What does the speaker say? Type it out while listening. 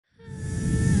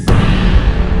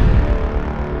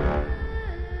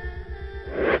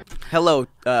Hello,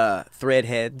 thread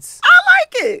heads. I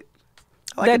like it.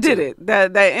 I like that it did too. it.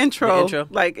 That intro. The intro?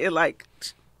 Like.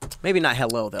 Maybe not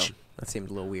hello though. That seemed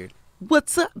a little weird.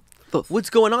 What's up? What's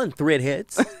going on, thread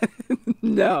heads?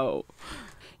 No.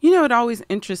 You know, it always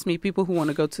interests me, people who want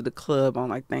to go to the club on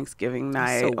like Thanksgiving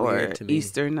night so or weird to me.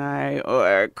 Easter night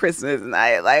or Christmas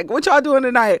night. Like, what y'all doing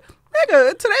tonight?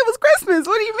 Nigga, today was Christmas.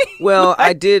 What do you mean? Well,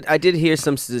 I did hear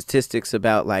some statistics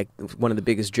about like one of the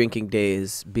biggest drinking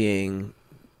days being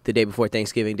the day before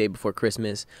Thanksgiving, day before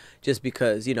Christmas, just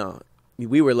because, you know,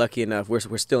 we were lucky enough.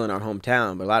 We're still in our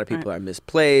hometown, but a lot of people are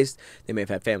misplaced. They may have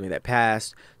had family that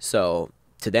passed. So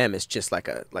to them, it's just like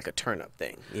a turn up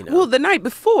thing, you know. Well, the night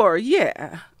before,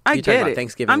 yeah. I You get talking about it.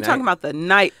 Thanksgiving I'm night? talking about the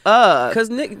night of. Because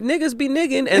niggas be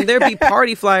nigging, and there be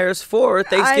party flyers for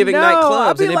Thanksgiving I night know. clubs, I'll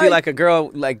and be it'd be like- like a girl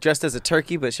like dressed as a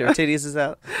turkey, but her titties is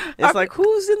out. It's like,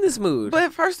 who's in this mood?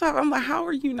 But first off, I'm like, how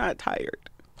are you not tired?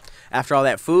 After all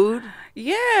that food,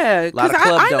 Yeah, Lot because of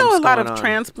club I know a dumps lot going of on.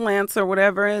 transplants or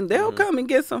whatever, and they'll come and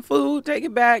get some food, take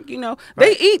it back. You know,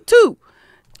 they eat too.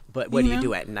 but what You do you know?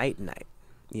 do at night?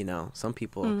 You know, some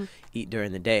people eat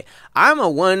during the day. I'm a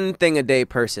one thing a day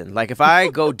person. Like if I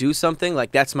go do something,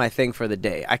 like that's my thing for the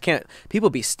day. I can't. People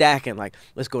be stacking. Like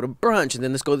let's go to brunch, and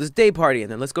then let's go to this day party, and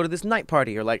then let's go to this night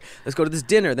party, or like let's go to this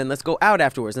dinner, then let's go out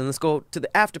afterwards, and let's go to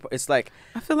the after. It's like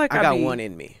I feel like I got one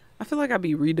in me. I feel like I'd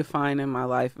be redefining my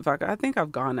life. If I think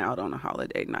I've gone out on a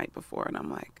holiday night before, and I'm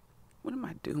like, what am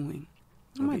I doing?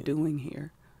 What am I doing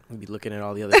here? We'd be looking at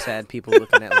all the other sad people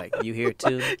looking at like, you here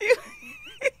too?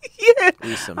 Yeah,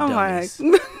 We some I'm dummies.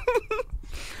 like,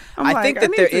 I think that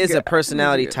need there to is get- a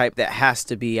personality I need to type that has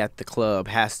to be at the club,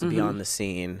 has to be on the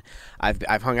scene.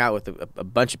 I've hung out with a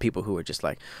bunch of people who are just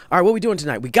like, all right, what we doing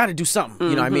tonight? We got to do something.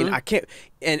 You know what I mean? I can't.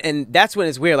 And that's when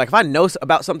it's weird. Like if I know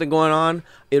about something going on,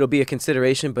 it'll be a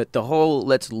consideration. But the whole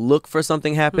let's look for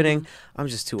something happening, I'm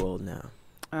just too old now.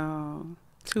 Oh,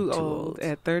 too old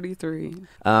at 33.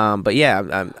 But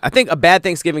yeah, I think a bad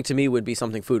Thanksgiving to me would be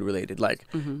something food related. Like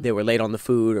they were late on the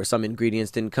food, or some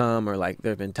ingredients didn't come, or like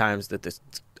there have been times that the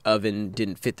oven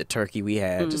didn't fit the turkey we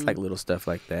had, just like little stuff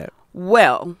like that.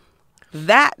 Well,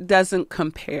 that doesn't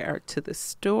compare to the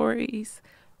stories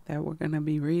that we're going to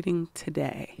be reading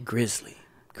today. Grizzly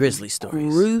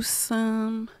stories.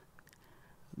 Gruesome,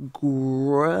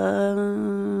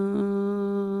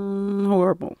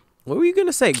 horrible. What were you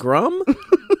gonna say, Grum?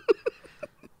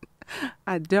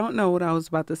 I don't know what I was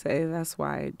about to say. That's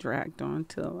why I dragged on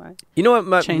till I You know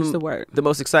what? changed the word. The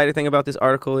most exciting thing about this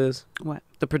article is What?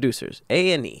 the producers,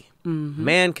 A&E.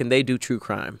 Man, can they do true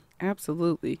crime?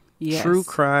 Absolutely. Yes. True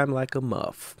crime like a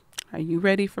muff. Are you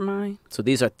ready for mine? So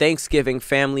these are Thanksgiving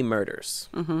family murders,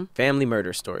 family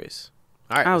murder stories.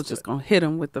 All right, I was let's do just going to hit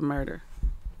him with the murder.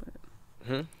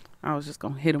 Mhm. I was just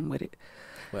going to hit him with it.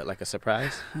 What, like a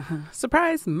surprise?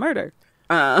 Surprise murder.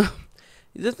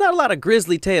 There's not a lot of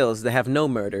Grizzly Tales that have no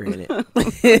murder in it.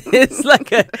 It's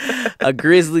like a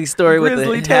grisly story with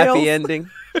Grizzly a happy Tales. ending.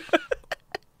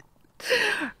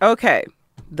 Okay.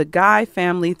 The Guy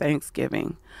Family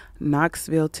Thanksgiving,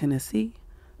 Knoxville, Tennessee,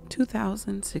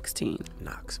 2016.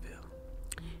 Knoxville.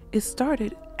 It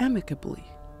started amicably.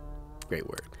 Great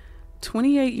word.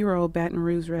 28-year-old Baton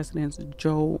Rouge resident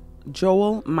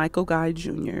Joel Michael Guy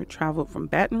Jr. traveled from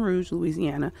Baton Rouge,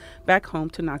 Louisiana, back home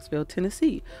to Knoxville,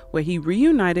 Tennessee, where he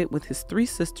reunited with his three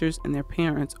sisters and their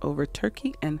parents over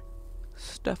turkey and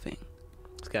stuffing.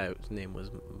 This guy's name was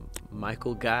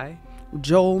Michael Guy.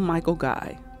 Joel Michael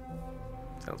Guy.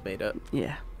 Sounds made up.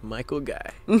 Yeah. Michael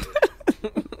Guy.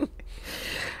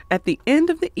 At the end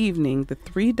of the evening, the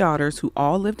three daughters, who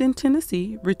all lived in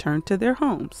Tennessee, returned to their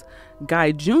homes.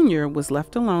 Guy Jr. was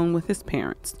left alone with his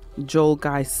parents, Joel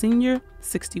Guy Sr.,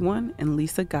 61, and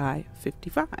Lisa Guy,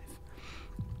 55.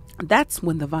 That's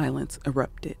when the violence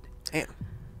erupted. Damn.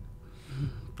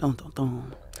 Dun, dun,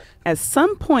 dun. At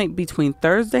some point between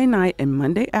Thursday night and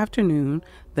Monday afternoon,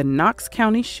 the Knox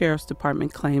County Sheriff's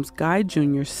Department claims Guy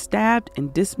Jr. stabbed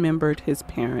and dismembered his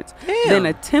parents, then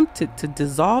attempted to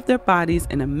dissolve their bodies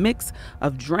in a mix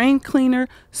of drain cleaner,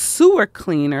 sewer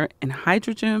cleaner, and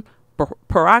hydrogen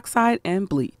peroxide and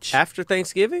bleach. After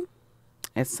Thanksgiving?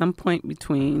 At some point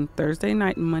between Thursday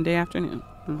night and Monday afternoon.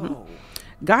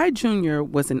 Guy Jr.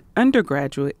 was an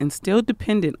undergraduate and still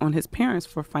dependent on his parents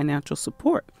for financial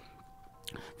support.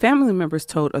 Family members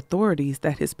told authorities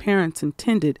that his parents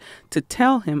intended to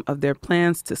tell him of their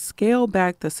plans to scale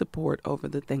back the support over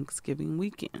the Thanksgiving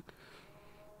weekend.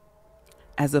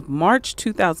 As of March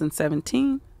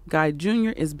 2017, Guy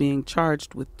Jr. is being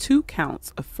charged with 2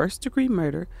 counts of first-degree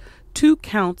murder, 2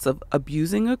 counts of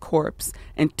abusing a corpse,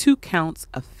 and 2 counts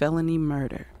of felony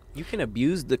murder. You can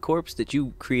abuse the corpse that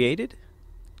you created?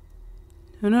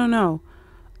 No.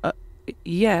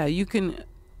 Yeah, you can.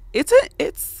 It's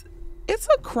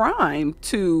a crime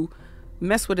to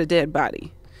mess with a dead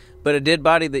body. But a dead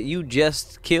body that you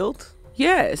just killed?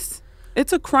 Yes,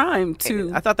 it's a crime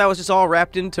to. I thought that was just all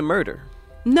wrapped into murder.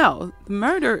 No,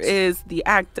 murder is the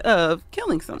act of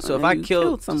killing someone. So if I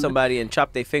killed somebody and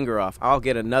chopped their finger off, I'll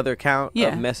get another count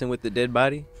of messing with the dead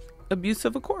body? Abuse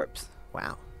of a corpse.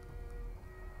 Wow.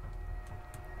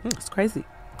 It's crazy.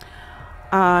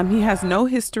 He has no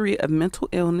history of mental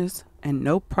illness and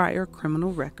no prior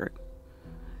criminal record.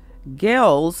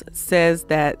 Gales says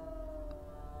that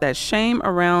shame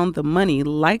around the money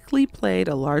likely played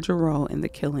a larger role in the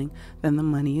killing than the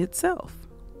money itself.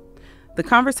 The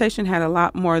conversation had a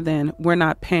lot more than "we're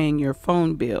not paying your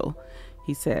phone bill,"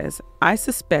 he says. I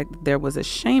suspect there was a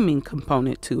shaming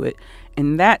component to it,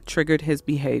 and that triggered his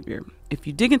behavior. If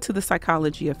you dig into the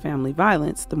psychology of family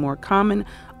violence, the more common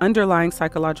underlying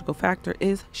psychological factor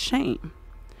is shame.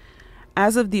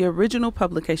 As of the original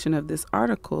publication of this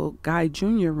article, Guy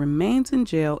Jr. remains in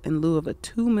jail in lieu of a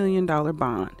 $2 million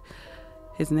bond.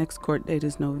 His next court date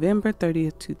is November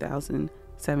 30th,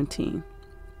 2017.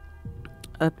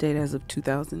 Update as of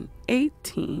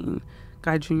 2018.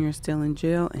 Guy Jr. is still in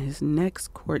jail, and his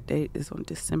next court date is on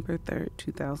December 3rd,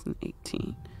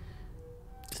 2018.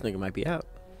 This nigga might be out.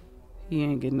 He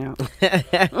ain't getting out.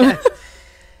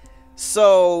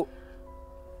 So,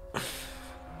 the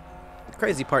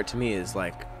crazy part to me is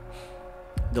like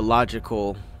the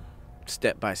logical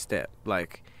step by step.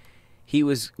 Like, he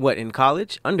was, in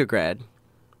college? Undergrad,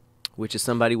 which is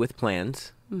somebody with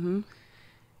plans. Mm-hmm.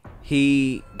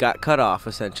 He got cut off,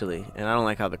 essentially. And I don't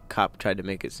like how the cop tried to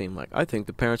make it seem like, I think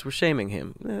the parents were shaming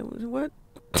him. What?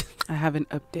 I have an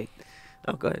update.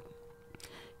 Oh, go ahead.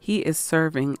 He is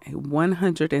serving a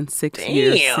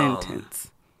 106-year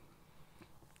sentence.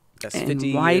 That's 50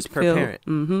 years per parent.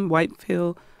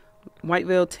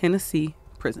 Whiteville, Tennessee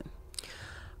prison.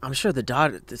 I'm sure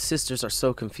the sisters are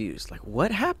so confused. Like,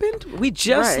 what happened? We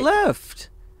just left.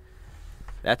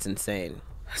 That's insane.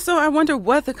 So I wonder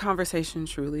what the conversation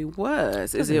truly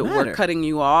was. Is it we're cutting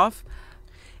you off?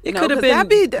 It could have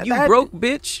been you broke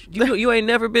bitch. You ain't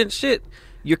never been shit.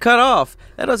 You're cut off.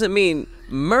 That doesn't mean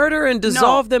murder and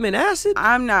dissolve them in acid.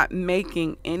 I'm not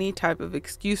making any type of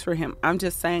excuse for him. I'm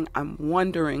just saying I'm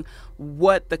wondering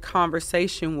what the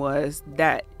conversation was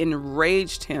that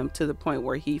enraged him to the point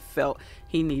where he felt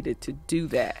he needed to do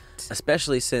that.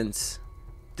 Especially since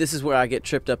this is where I get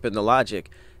tripped up in the logic.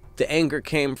 The anger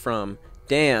came from,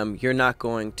 damn, you're not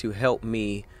going to help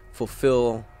me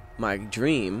fulfill my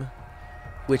dream,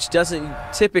 which doesn't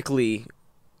typically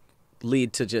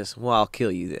lead to just, well, I'll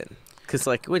kill you then. Because,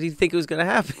 like, what do you think was going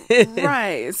to happen?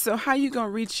 Right. So how you going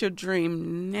to reach your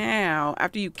dream now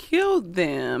after you killed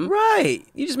them? Right.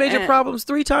 You just made your problems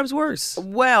 3 times worse.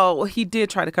 Well, he did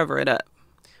try to cover it up.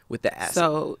 With the acid.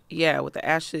 So, yeah, with the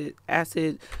acid.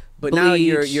 But bleach, now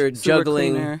you're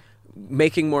juggling cleaner.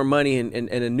 Making more money and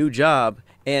a new job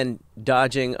and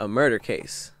dodging a murder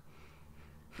case.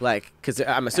 Like, because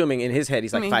I'm assuming in his head,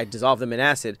 he's like, if I dissolve them in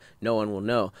acid, no one will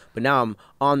know. But now I'm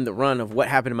on the run of what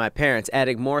happened to my parents,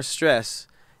 adding more stress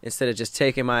instead of just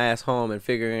taking my ass home and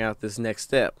figuring out this next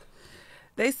step.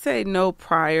 They say no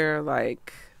prior,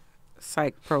 like,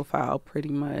 psych profile, pretty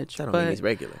much. That don't mean he's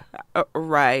regular.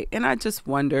 Right. And I just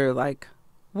wonder, like,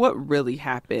 what really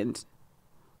happened?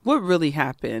 What really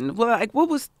happened? Well, like, what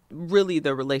was really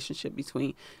the relationship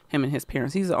between him and his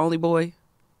parents? He's the only boy.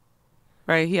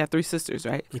 Right, he had 3 sisters,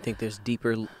 right? You think there's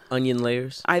deeper onion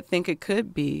layers? I think it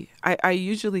could be. I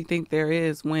usually think there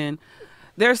is when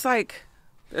there's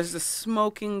a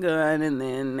smoking gun and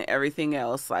then everything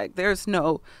else. Like, there's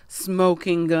no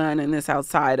smoking gun in this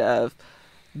outside of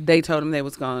they told him they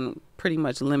was going to pretty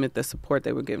much limit the support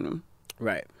they were giving him.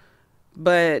 Right.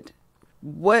 But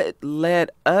what led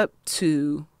up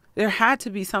to, there had to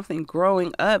be something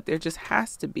growing up. There just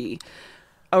has to be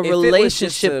a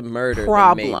relationship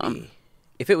problem.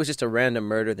 If it was just a random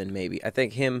murder, then maybe. I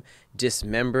think him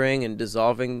dismembering and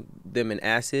dissolving them in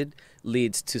acid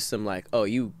leads to some like, oh,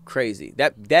 you crazy.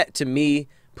 That to me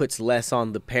puts less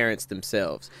on the parents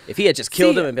themselves. If he had just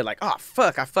killed them and been like, oh,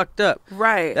 fuck, I fucked up.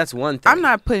 Right. That's one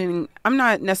thing. I'm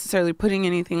not necessarily putting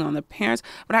anything on the parents,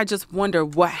 but I just wonder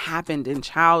what happened in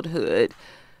childhood.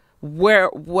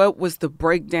 What was the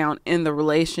breakdown in the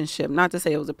relationship? Not to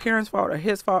say it was a parent's fault or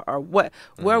his fault or what.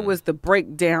 Where was the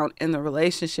breakdown in the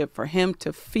relationship for him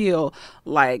to feel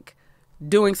like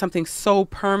doing something so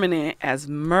permanent as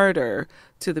murder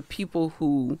to the people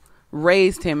who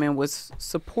raised him and was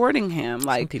supporting him?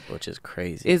 Like, some people are just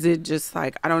crazy. Is it just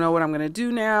like, I don't know what I'm going to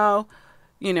do now?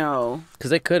 You know. Because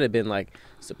they could have been like,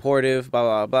 supportive, blah,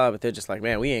 blah, blah. But they're just like,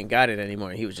 man, we ain't got it anymore.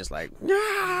 And he was just like,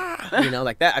 nah,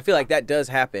 like that. I feel like that does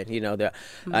happen.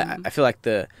 I feel like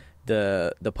the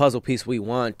puzzle piece we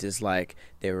want is like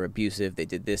they were abusive. They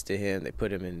did this to him. They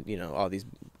put him in, all these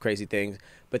crazy things.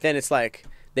 But then it's like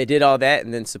they did all that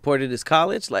and then supported his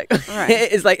college. Like, right.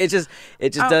 It's like it just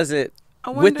doesn't.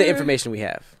 With the information we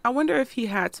have. I wonder if he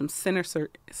had some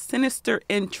sinister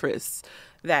interests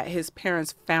that his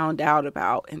parents found out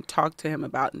about and talked to him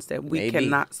about and said, we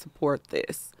cannot support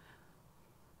this.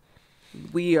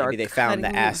 Maybe they found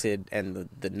the acid and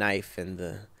the knife and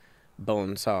the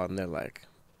bone saw and they're like,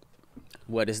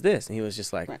 what is this? And he was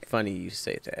just like, funny you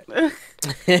say that.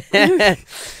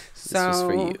 This was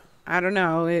for you. I don't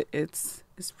know. It's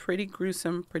pretty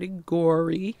gruesome, pretty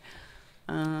gory.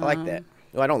 I like that.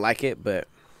 Well, I don't like it, but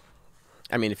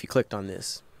I mean, if you clicked on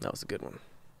this, that was a good one.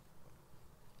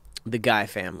 The Guy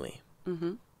family.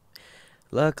 Mm-hmm.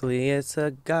 Luckily, it's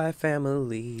a Guy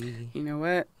family. You know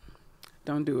what?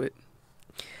 Don't do it.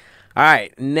 All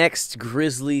right. Next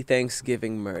grisly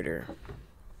Thanksgiving murder.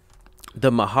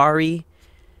 The Mahari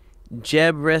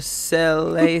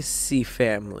Gebreselassie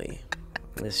family.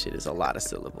 This shit is a lot of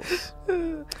syllables.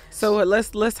 So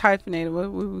let's hyphenate it. Where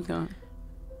we going?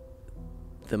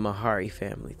 The Mahari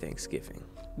family Thanksgiving.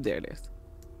 There it is.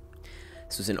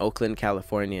 This was in Oakland,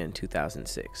 California in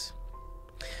 2006.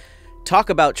 Talk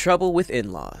about trouble with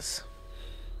in-laws.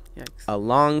 Yikes. A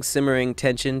long simmering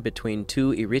tension between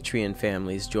two Eritrean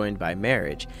families joined by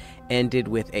marriage ended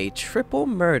with a triple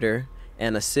murder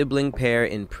and a sibling pair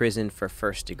in prison for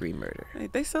first-degree murder. Hey,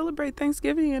 they celebrate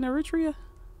Thanksgiving in Eritrea?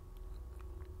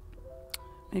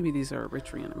 Maybe these are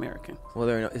Eritrean American. Well,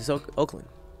 it's Oakland.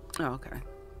 Oh, okay.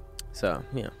 So,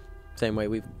 same way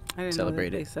we celebrate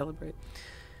it. They celebrate.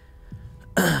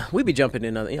 We be jumping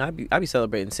in other, I be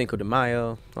celebrating Cinco de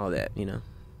Mayo, all that,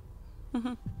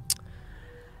 Mm-hmm.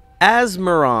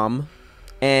 Asmaram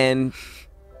and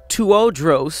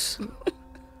Tuodros,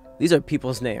 these are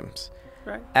people's names.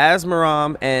 Right.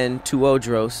 Asmaram and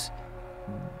Tuodros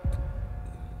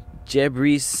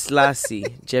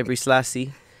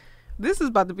Gebreselassie. This is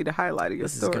about to be the highlight of your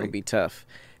story. This is going to be tough.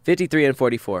 53 and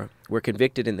 44 were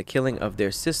convicted in the killing of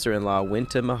their sister-in-law,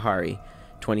 Winta Mahari,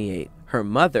 28. Her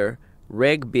mother,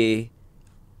 Regbe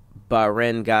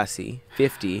Barengasi,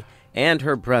 50, and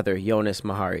her brother, Jonas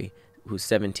Mahari, who's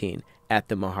 17, at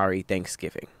the Mahari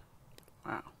Thanksgiving.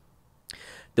 Wow.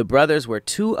 The brothers were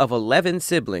 2 of 11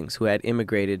 siblings who had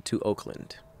immigrated to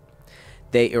Oakland.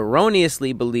 They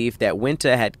erroneously believed that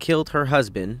Winta had killed her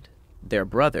husband, their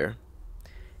brother,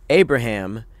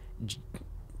 Abraham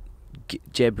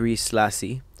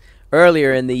Gebreselassie,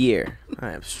 earlier in the year.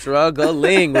 I am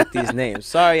struggling with these names.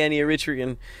 Sorry, any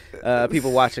Eritrean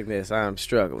people watching this. I am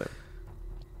struggling.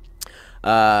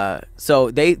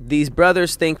 So these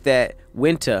brothers think that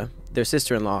Winta, their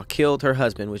sister-in-law, killed her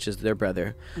husband, which is their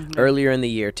brother, earlier in the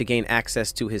year to gain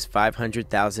access to his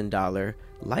 $500,000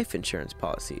 life insurance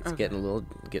policy. It's getting a little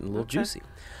juicy.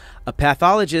 A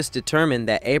pathologist determined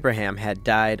that Abraham had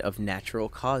died of natural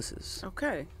causes.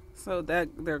 Okay, so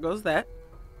there goes that.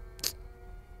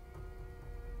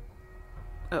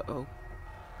 Uh-oh.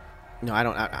 No, I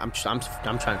don't. I'm trying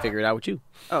to figure it out with you.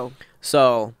 Oh.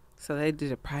 So they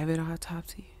did a private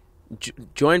autopsy.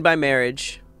 Joined by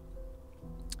marriage.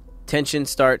 Tension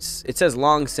starts. It says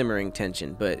long simmering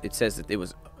tension, but it says that it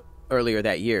was earlier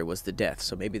that year was the death.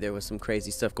 So maybe there was some crazy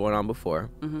stuff going on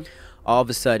before. Mm-hmm. All of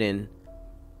a sudden,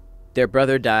 their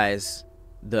brother dies.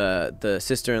 The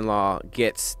sister-in-law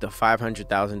gets the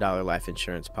 $500,000 life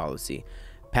insurance policy.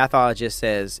 Pathologist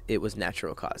says it was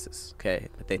natural causes, okay?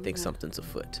 But they think something's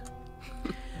afoot.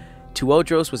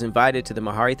 Tuodros was invited to the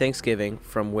Mahari Thanksgiving,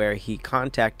 from where he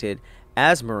contacted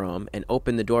Asmaram and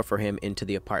opened the door for him into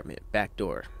the apartment, back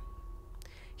door.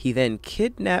 He then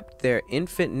kidnapped their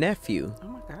infant nephew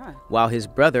while his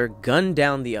brother gunned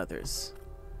down the others.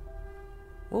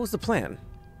 What was the plan?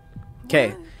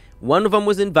 Okay, one of them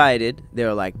was invited. They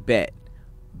were like, bet.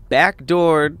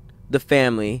 Backdoored the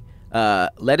family,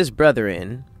 let his brother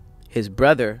in. His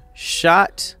brother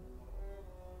shot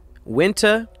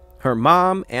Winta, her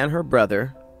mom, and her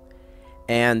brother,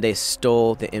 and they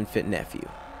stole the infant nephew.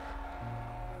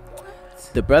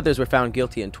 The brothers were found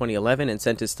guilty in 2011 and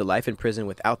sentenced to life in prison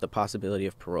without the possibility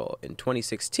of parole. In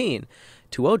 2016,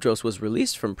 Tuodros was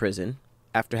released from prison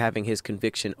after having his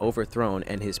conviction overthrown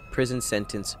and his prison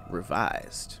sentence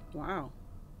revised. Wow.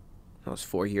 That was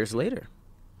 4 years later.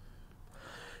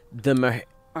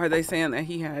 Are they saying that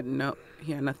he had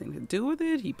nothing to do with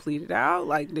it? He pleaded out?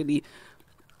 Like, did he...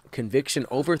 Conviction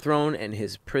overthrown and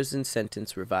his prison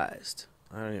sentence revised.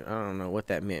 I don't know what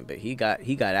that meant, but he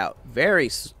got out very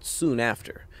soon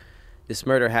after. This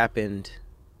murder happened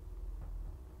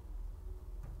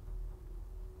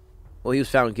Well, he was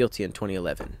found guilty in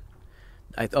 2011.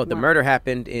 The Wow. murder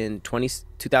happened in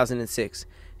 2006.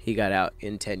 He got out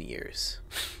in 10 years.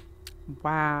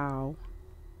 Wow.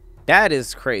 That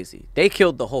is crazy. They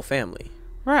killed the whole family.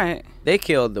 Right. They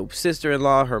killed the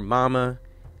sister-in-law, her mama,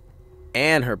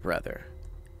 and her brother,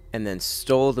 and then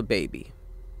stole the baby.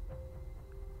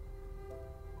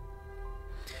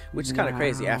 Which is kind of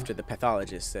crazy Wow. after the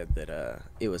pathologist said that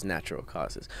it was natural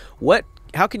causes.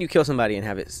 How can you kill somebody and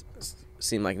have it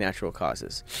seem like natural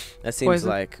causes? That seems Poison.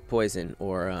 like poison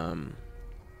or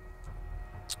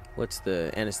what's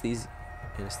the anesthesia?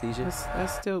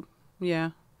 That's still,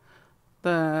 yeah.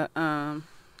 The That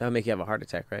would make you have a heart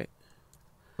attack, right?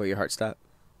 Or your heart stop.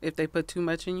 if they put too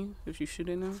much in you, if you shoot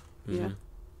in them, yeah. Mhm.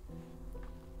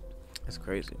 That's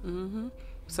crazy. Mm-hmm.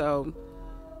 So,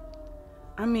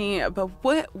 I mean, but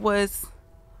what was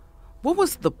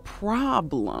the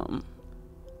problem?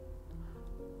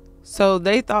 So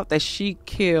they thought that she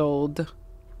killed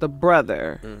the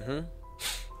brother. Mm-hmm.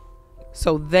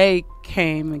 So they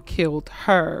came and killed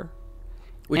her.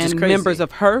 Which and is crazy. members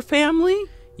of her family?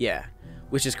 Yeah,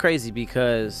 which is crazy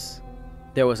because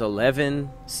there was 11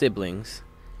 siblings,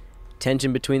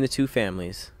 tension between the two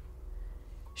families.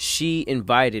 She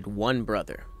invited one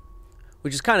brother,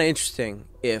 which is kind of interesting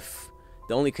if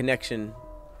the only connection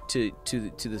to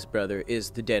this brother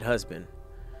is the dead husband.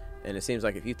 And it seems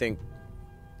like if you think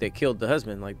they killed the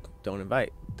husband, like, don't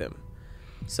invite them.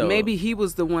 So Maybe he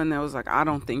was the one that was like, I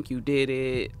don't think you did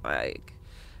it. Like,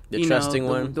 the trusting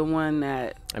one. The one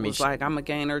that was she- like, I'm going to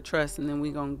gain her trust and then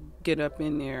we going to get up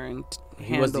in there and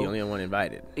He was the only one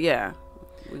invited. Yeah,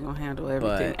 we're going to handle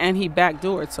everything. But- And he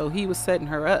backdoored, so he was setting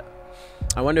her up.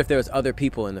 I wonder if there was other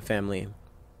people in the family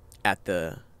at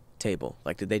the table.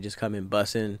 Like, did they just come in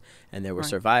bussing and there were Right.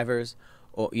 survivors?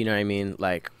 Or, you know what I mean?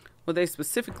 Like, Well, they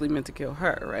specifically meant to kill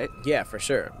her, right? yeah, for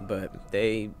sure. But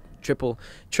they triple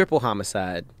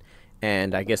homicide.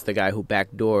 And I guess the guy who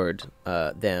backdoored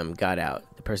them got out.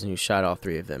 The person who shot all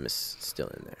three of them is still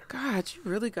in there. God, you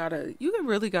really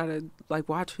gotta like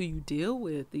watch who you deal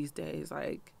with these days.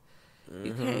 Like,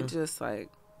 you can't just like,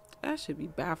 that should be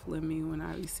baffling me when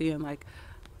I be seeing like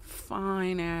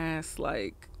fine ass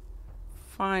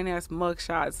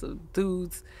mugshots of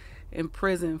dudes in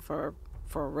prison for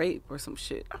rape or some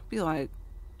shit. I'd be like,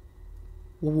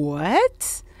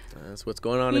 what? That's what's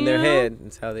going on in their head.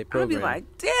 That's how they I'd program. be like,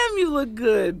 damn, you look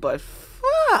good, but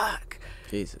fuck,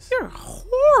 Jesus. you're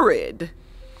horrible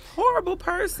Yeah,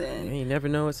 person. you never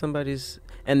know what somebody's...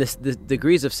 And the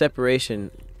degrees of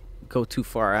separation go too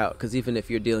far out. Because even if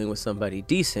you're dealing with somebody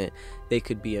decent, they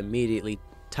could be immediately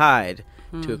tied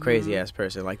to a crazy-ass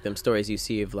person. Like them stories you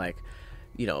see of, like,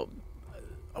 you know,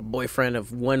 a boyfriend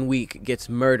of 1 week gets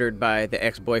murdered by the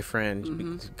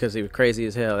ex-boyfriend because he was crazy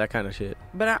as hell, that kind of shit.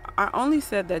 But I only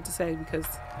said that to say, because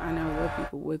I know what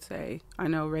people would say. I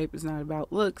know rape is not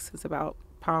about looks. It's about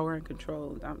power and control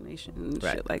and domination and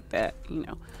Right. shit like that. You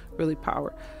know, really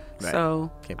power. Right.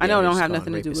 So Can't be I know it out don't here have just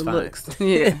nothing to calling do rape with is fine.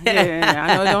 looks. Yeah.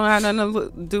 I know it don't have nothing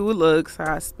to do with looks.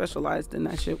 I specialized in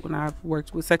that shit when I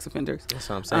worked with sex offenders. That's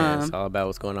what I'm saying. It's all about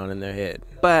what's going on in their head.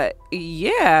 But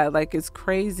yeah, like, it's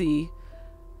crazy.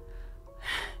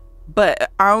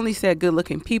 But I only said good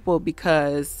looking people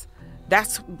because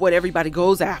that's what everybody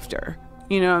goes after.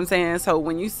 You know what I'm saying? So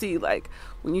when you see, like,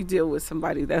 when you deal with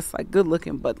somebody that's like good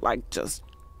looking but like just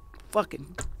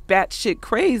fucking batshit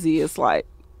crazy, it's like,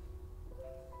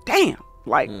 damn.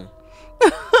 Like,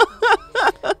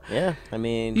 Yeah, I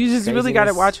mean... you just really got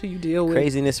to craziness- watch who you deal with.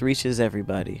 Craziness reaches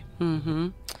everybody. Mm-hmm.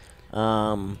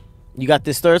 You got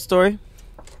this third story?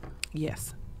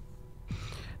 Yes.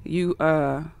 You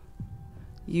had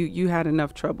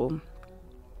enough trouble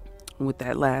with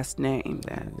that last name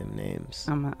that Them names.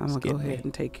 I'm gonna go Skip ahead me.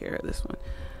 and take care of this one.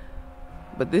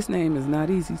 But this name is not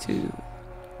easy too.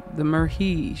 The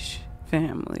Merhige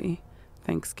family,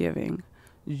 Thanksgiving,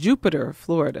 Jupiter,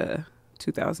 Florida,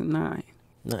 2009.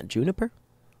 Not Juniper?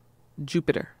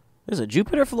 Jupiter, There's a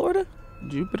Jupiter, Florida?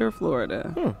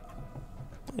 Florida.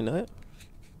 I didn't know it.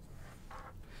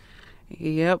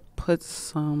 Yep, put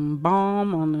some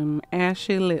balm on them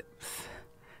ashy lips.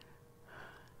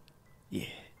 Yeah.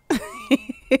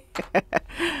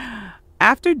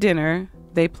 After dinner,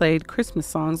 they played Christmas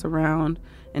songs around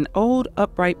an old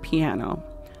upright piano.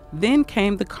 Then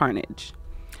came the carnage.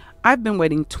 I've been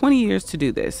waiting 20 years to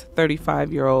do this,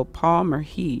 35-year-old Paul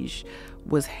Merhige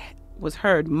was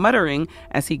heard muttering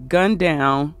as he gunned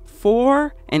down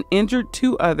 4 and injured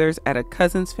 2 others at a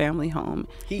cousin's family home.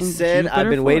 He said, I've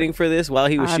been waiting for this while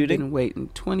he was shooting? I've been waiting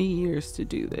 20 years to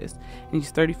do this. And he's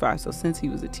 35, so since he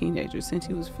was a teenager, since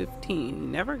he was 15, he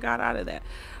never got out of that.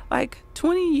 Like,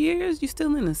 20 years, you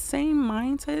still in the same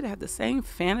mindset, have the same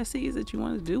fantasies that you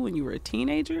wanted to do when you were a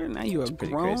teenager, and now you're a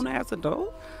grown-ass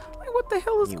adult? Like, what the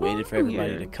hell is going on? You waited for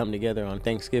everybody to come together on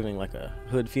Thanksgiving like a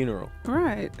hood funeral.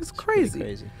 Right. It's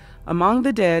crazy. Among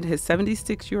the dead, his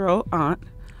 76-year-old aunt,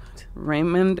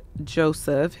 Raymond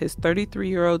Joseph, his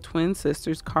 33-year-old twin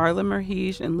sisters, Carla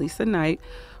Merheej and Lisa Knight,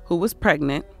 who was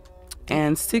pregnant,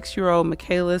 and 6-year-old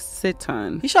Michaela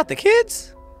Sitton. He shot the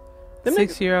kids?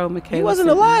 6-year-old Michaela He wasn't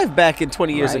alive back in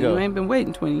 20 years ago. You ain't been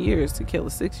waiting 20 years to kill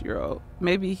a 6-year-old.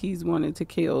 Maybe he's wanted to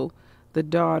kill the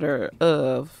daughter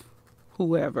of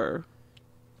whoever.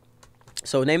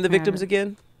 So name the victims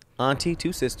again. Auntie,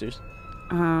 2 sisters.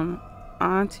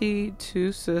 Auntie,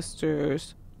 2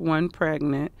 sisters, 1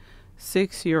 pregnant,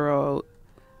 6-year-old.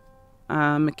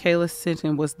 Michaela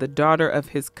Sitton was the daughter of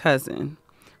his cousin,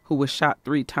 who was shot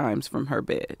 3 times from her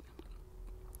bed.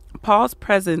 Paul's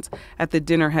presence at the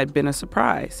dinner had been a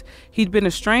surprise. He'd been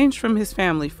estranged from his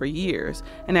family for years,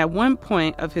 and at one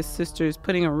point of his sisters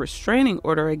putting a restraining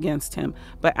order against him,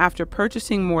 but after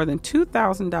purchasing more than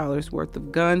 $2,000 worth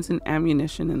of guns and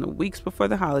ammunition in the weeks before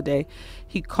the holiday,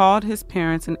 he called his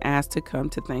parents and asked to come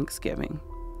to Thanksgiving.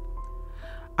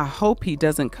 I hope he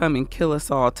doesn't come and kill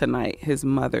us all tonight, his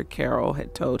mother, Carol,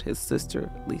 had told his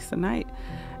sister, Lisa Knight,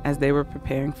 as they were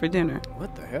preparing for dinner.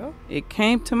 What the hell? It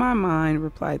came to my mind,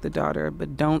 replied the daughter,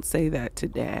 but don't say that to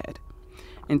Dad.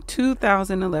 In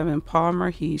 2011, Paul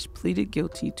Merheej pleaded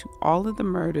guilty to all of the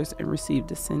murders and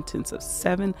received a sentence of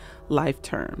 7 life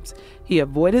terms. He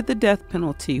avoided the death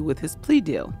penalty with his plea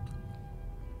deal.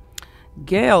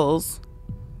 Gales,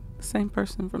 the same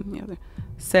person from the other,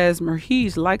 says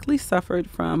Merheej likely suffered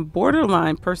from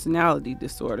borderline personality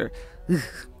disorder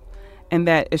and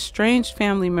that estranged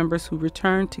family members who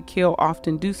return to kill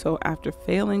often do so after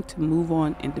failing to move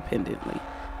on independently.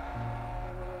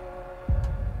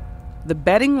 The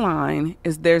betting line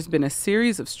is there's been a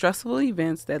series of stressful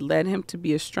events that led him to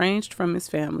be estranged from his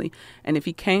family, and if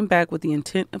he came back with the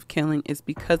intent of killing, it's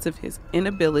because of his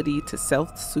inability to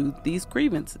self-soothe these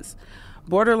grievances.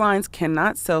 Borderlines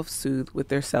cannot self-soothe with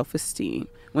their self-esteem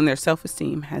when their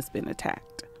self-esteem has been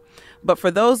attacked. But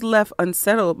for those left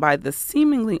unsettled by the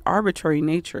seemingly arbitrary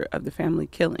nature of the family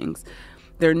killings,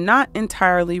 they're not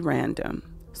entirely random.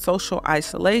 Social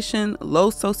isolation, low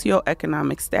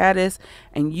socioeconomic status,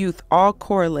 and youth all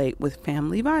correlate with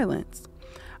family violence,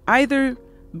 either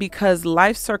because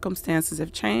life circumstances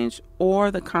have changed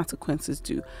or the consequences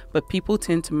do, but people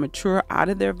tend to mature out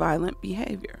of their violent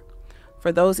behavior.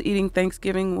 For those eating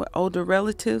Thanksgiving with older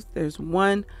relatives, there's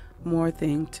one more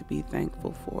thing to be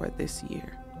thankful for this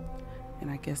year.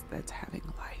 And I guess that's having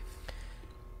life.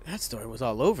 That story was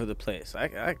all over the place.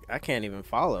 I can't even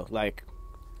follow. Like,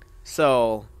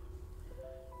 so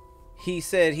he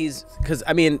said because,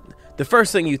 I mean, the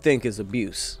first thing you think is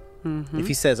abuse. Mm-hmm. If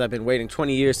he says, I've been waiting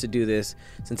 20 years to do this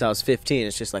since I was 15,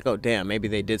 it's just like, oh, damn, maybe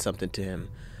they did something to him.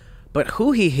 But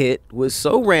who he hit was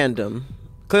so random.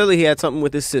 Clearly he had something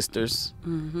with his sisters.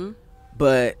 Mm-hmm.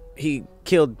 But he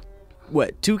killed,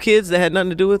 2 kids that had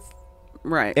nothing to do with?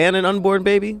 Right. And an unborn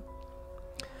baby?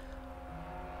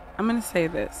 I'm going to say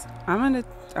this. I'm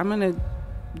going to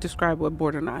describe what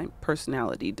borderline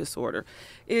personality disorder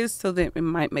is so that it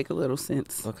might make a little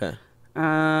sense. Okay.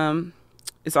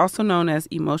 It's also known as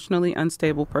emotionally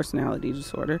unstable personality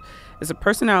disorder. It's a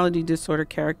personality disorder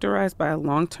characterized by a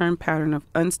long-term pattern of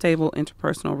unstable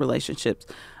interpersonal relationships,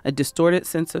 a distorted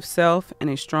sense of self, and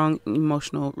a strong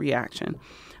emotional reaction.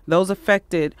 Those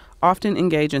affected often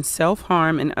engage in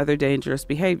self-harm and other dangerous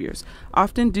behaviors.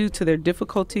 Often due to their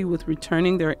difficulty with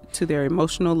returning to their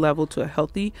emotional level to a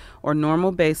healthy or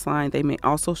normal baseline, they may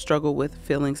also struggle with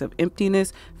feelings of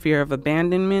emptiness, fear of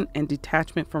abandonment, and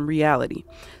detachment from reality.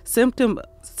 Symptoms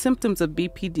of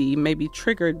BPD may be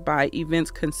triggered by events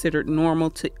considered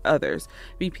normal to others.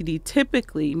 BPD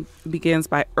typically begins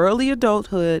by early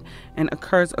adulthood and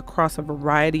occurs across a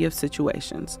variety of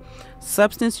situations.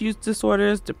 Substance use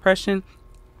disorders, depression,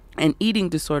 and eating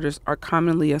disorders are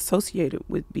commonly associated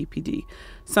with BPD.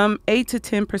 Some 8 to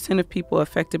 10% of people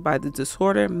affected by the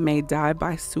disorder may die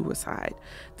by suicide.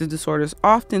 The disorder is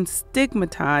often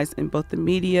stigmatized in both the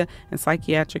media and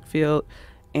psychiatric field,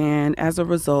 and as a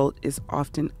result is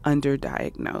often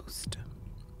underdiagnosed.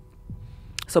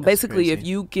 So that's basically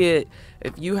crazy.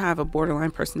 if you have a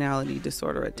borderline personality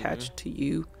disorder attached to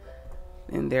you,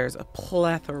 and there's a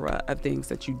plethora of things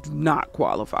that you do not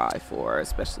qualify for,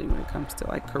 especially when it comes to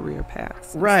like career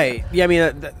paths. Right. Yeah. I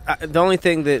mean, the only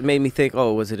thing that made me think,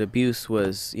 oh, was it abuse?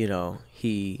 Was, you know,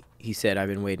 he said, I've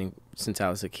been waiting since I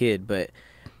was a kid, but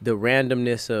the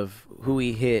randomness of who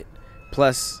he hit,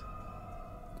 plus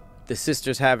the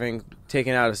sisters having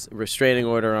taken out a restraining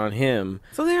order on him.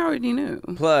 So they already knew.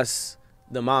 Plus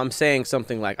the mom saying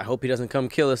something like, I hope he doesn't come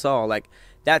kill us all. Like,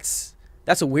 that's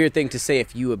a weird thing to say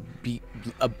if you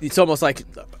it's almost like,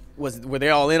 were they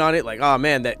all in on it? Like, oh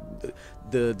man, that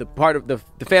the part of the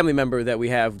family member that we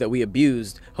have that we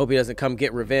abused, hope he doesn't come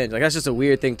get revenge. Like, that's just a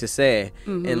weird thing to say,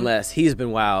 unless he's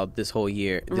been wild this whole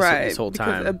year, this whole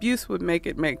time. Because abuse would make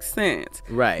it make sense.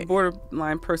 Right.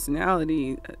 Borderline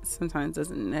personality sometimes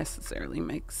doesn't necessarily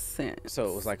make sense.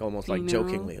 So it was like almost like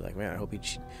jokingly, like, man, I hope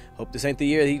this ain't the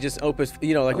year he just opens,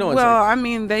 you know, like no one's well, like, I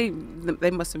mean, they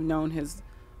must have known his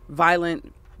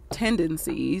violent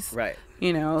tendencies. Right.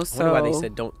 You know, so I wonder why they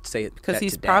said don't say it because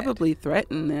he's to Dad. probably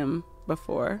threatened them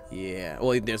before. Yeah.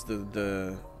 Well, there's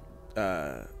the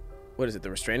what is it? The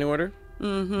restraining order.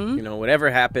 Mm-hmm. You know, whatever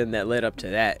happened that led up to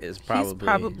that is probably. He's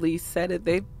probably said it.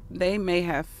 They may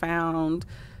have found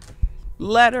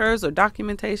letters or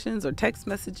documentations or text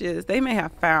messages. They may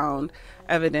have found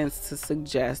evidence to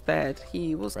suggest that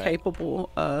he was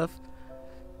capable of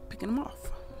picking them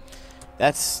off.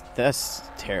 That's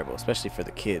terrible, especially for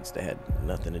the kids that had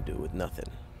nothing to do with nothing.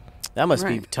 That must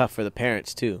be tough for the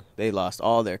parents too. They lost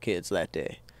all their kids that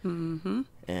day, and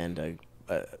the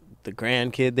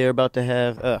grandkid they're about to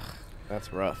have. Ugh,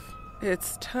 that's rough.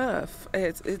 It's tough.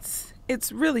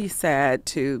 It's really sad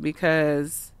too,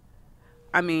 because,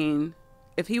 I mean,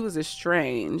 if he was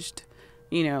estranged,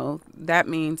 you know, that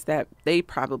means that the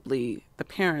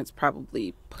parents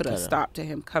probably put a stop to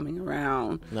him coming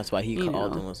around. And that's why he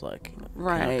called and was like,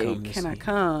 can I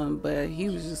come? But he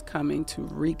was just coming to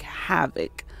wreak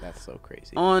havoc. That's so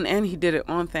crazy. And he did it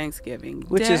on Thanksgiving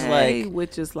which Day,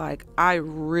 which is like, I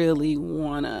really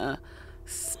want to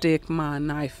stick my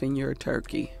knife in your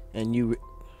turkey. And you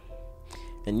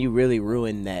really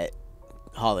ruined that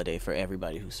holiday for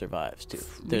everybody who survives too.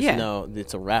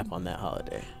 It's a wrap on that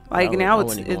holiday. Like, now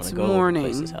it's mourning.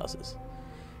 Places' houses.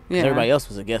 Everybody else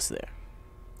was a guest there,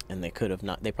 and they could have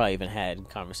not. They probably even had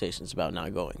conversations about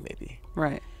not going. Maybe.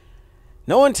 Right.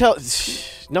 No one.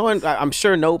 I'm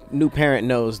sure no new parent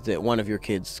knows that one of your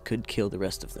kids could kill the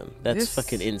rest of them. That's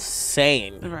fucking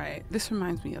insane. Right. This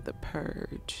reminds me of The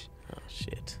Purge. Oh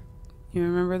shit. You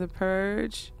remember The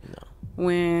Purge? No.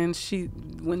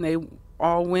 When they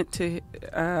all went to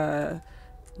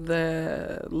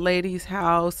the lady's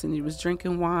house, and he was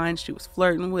drinking wine. She was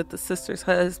flirting with the sister's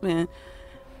husband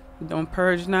on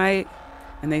Purge night,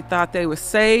 and they thought they were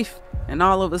safe, and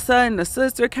all of a sudden the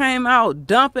sister came out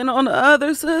dumping on the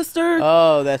other sister.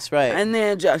 Oh, that's right. And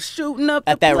then just shooting up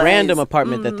at that random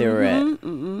apartment that they were at.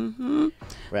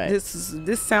 Right.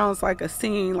 This sounds like a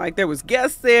scene, like there was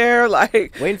guests there,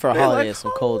 like waiting for a holiday and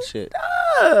some cold shit.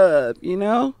 Up, you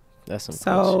know. That's some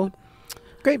cold shit.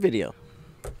 Great video.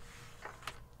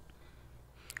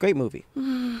 Great movie.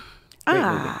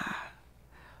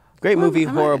 Great movie,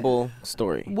 horrible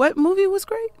story. What movie was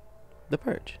great? The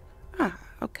Purge.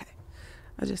 Okay.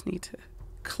 I just need to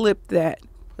clip that.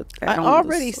 I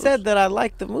already said that I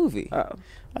liked the movie. Oh.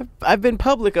 I've been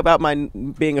public about my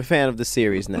being a fan of the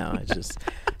series now. I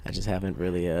just haven't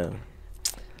really.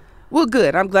 Well,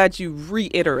 good. I'm glad you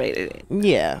reiterated it.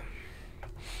 Yeah.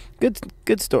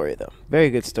 Good story though. Very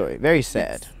good story. Very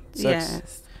sad.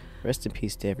 Yes. Rest in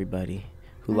peace to everybody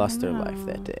who lost their life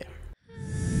that day.